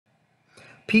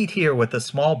Pete here with the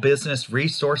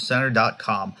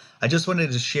smallbusinessresourcecenter.com. I just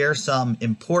wanted to share some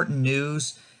important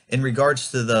news in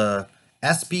regards to the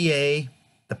SBA,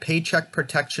 the Paycheck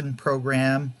Protection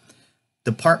Program,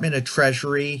 Department of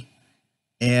Treasury,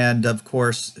 and of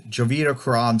course, Jovita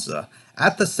Carranza.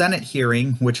 At the Senate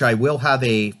hearing, which I will have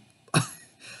the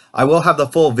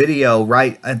full video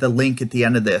right at the link at the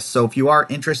end of this. So if you are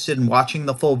interested in watching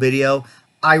the full video,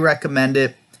 I recommend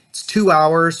it. It's 2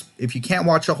 hours. If you can't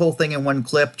watch the whole thing in one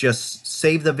clip, just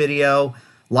save the video,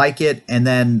 like it, and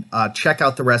then check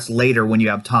out the rest later when you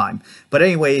have time. But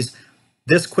anyways,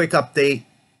 this quick update,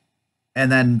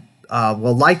 and then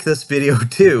we'll like this video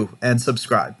too and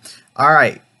subscribe. All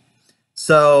right.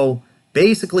 So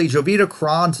basically, Jovita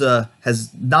Carranza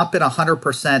has not been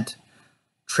 100%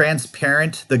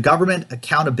 transparent. The Government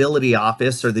Accountability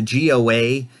Office, or the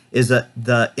GOA, is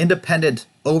the independent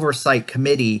oversight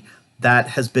committee that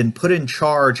has been put in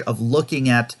charge of looking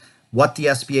at what the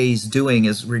SBA is doing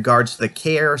as regards to the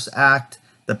CARES Act,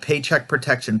 the Paycheck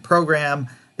Protection Program,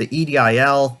 the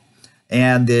EDIL,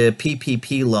 and the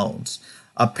PPP loans.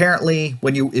 Apparently,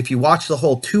 if you watch the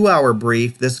whole 2-hour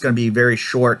brief, this is going to be very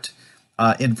short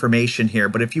information here,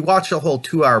 but if you watch the whole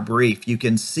 2-hour brief, you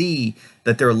can see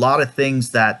that there are a lot of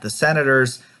things that the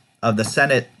senators of the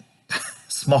Senate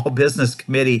Small Business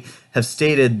Committee have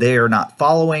stated they are not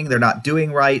following, they're not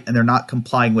doing right, and they're not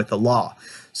complying with the law.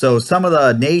 So some of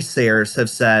the naysayers have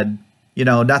said, you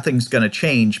know, nothing's going to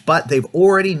change, but they've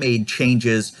already made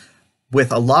changes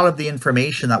with a lot of the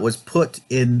information that was put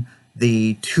in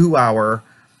the 2-hour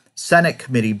Senate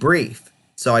committee brief.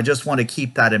 So I just want to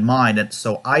keep that in mind. And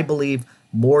so I believe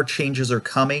more changes are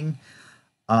coming.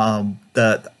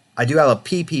 I do have a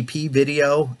PPP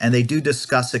video, and they do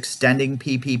discuss extending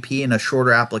PPP in a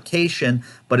shorter application.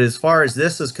 But as far as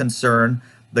this is concerned,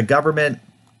 the government,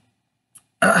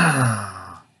 the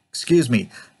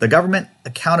Government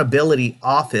Accountability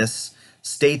Office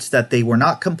states that they were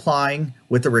not complying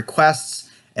with the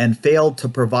requests and failed to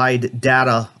provide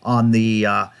data on the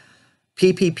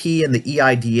PPP and the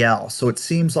EIDL. So it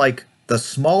seems like the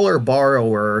smaller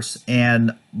borrowers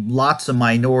and lots of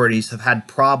minorities have had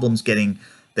problems getting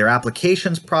their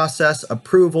applications processed,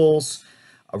 approvals,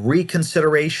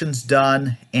 reconsiderations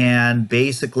done, and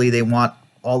basically they want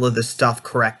all of this stuff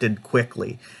corrected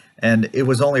quickly. And it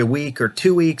was only a week or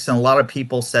 2 weeks, and a lot of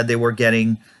people said they were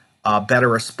getting better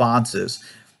responses.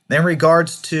 In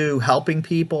regards to helping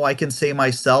people, I can say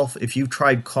myself, if you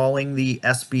tried calling the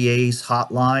SBA's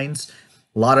hotlines,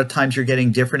 a lot of times you're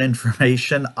getting different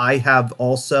information. I have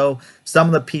also. Some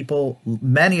of the people,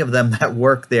 many of them that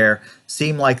work there,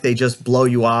 seem like they just blow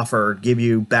you off or give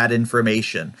you bad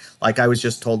information. Like I was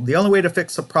just told, the only way to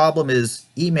fix a problem is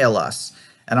email us.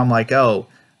 And I'm like, oh,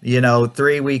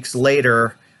 3 weeks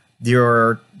later,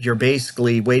 you're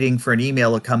basically waiting for an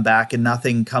email to come back and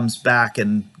nothing comes back.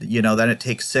 And, then it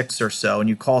takes 6 or so, and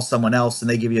you call someone else and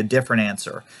they give you a different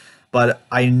answer. But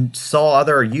I saw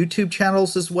other YouTube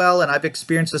channels as well, and I've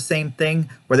experienced the same thing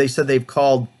where they said they've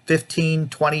called 15,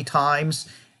 20 times,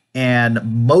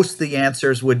 and most of the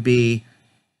answers would be,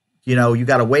 you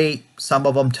got to wait. Some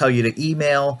of them tell you to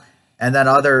email, and then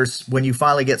others, when you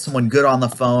finally get someone good on the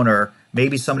phone, or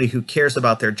maybe somebody who cares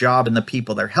about their job and the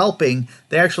people they're helping,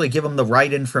 they actually give them the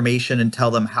right information and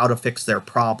tell them how to fix their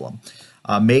problem.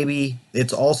 Maybe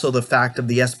it's also the fact of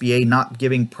the SBA not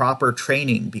giving proper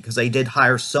training because they did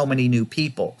hire so many new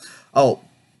people. Oh,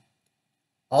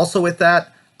 also with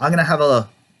that, I'm going to have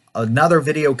another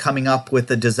video coming up with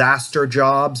the disaster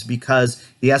jobs because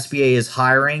the SBA is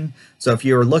hiring. So if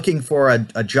you're looking for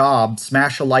a job,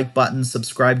 smash a like button,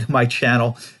 subscribe to my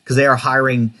channel, because they are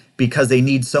hiring because they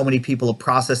need so many people to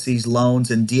process these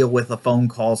loans and deal with the phone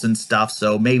calls and stuff.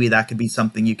 So maybe that could be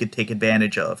something you could take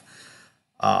advantage of.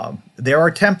 They are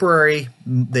temporary.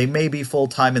 They may be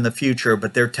full-time in the future,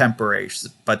 but they're temporary.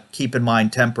 But keep in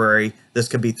mind, temporary. This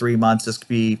could be 3 months. This could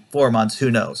be 4 months. Who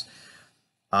knows?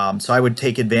 So I would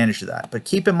take advantage of that. But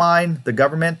keep in mind, the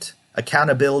Government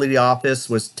Accountability Office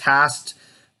was tasked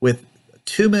with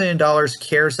 $2 million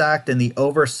CARES Act and the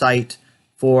oversight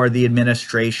for the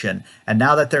administration. And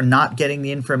now that they're not getting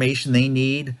the information they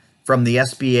need from the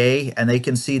SBA, and they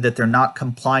can see that they're not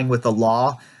complying with the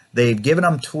law, they've given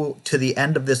them to the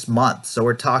end of this month. So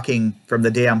we're talking from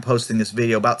the day I'm posting this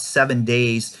video, about 7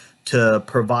 days to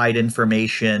provide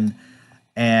information.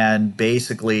 And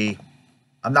basically,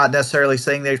 I'm not necessarily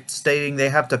saying they're stating they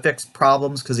have to fix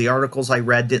problems, because the articles I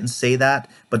read didn't say that,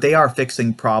 but they are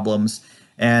fixing problems,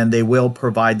 and they will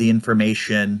provide the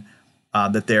information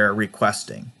that they're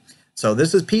requesting. So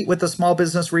this is Pete with the Small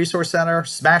Business Resource Center.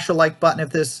 Smash the like button if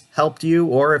this helped you,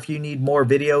 or if you need more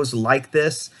videos like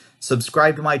this.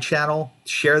 Subscribe to my channel,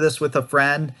 share this with a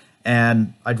friend,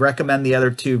 And I'd recommend the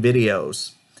other two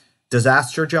videos.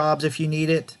 Disaster jobs if you need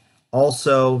it.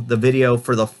 Also, the video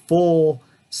for the full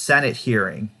Senate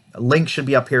hearing. A link should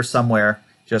be up here somewhere.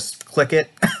 Just click it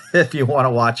if you want to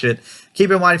watch it.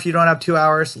 Keep in mind, if you don't have 2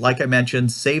 hours, like I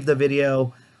mentioned, save the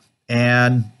video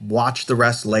and watch the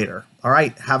rest later. All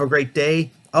right, have a great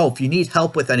day. Oh, if you need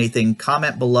help with anything,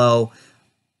 comment below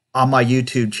on my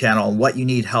YouTube channel and what you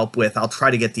need help with. I'll try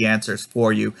to get the answers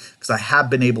for you because I have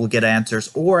been able to get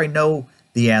answers, or I know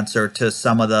the answer to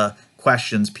some of the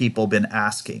questions people have been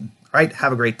asking. All right,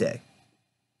 have a great day.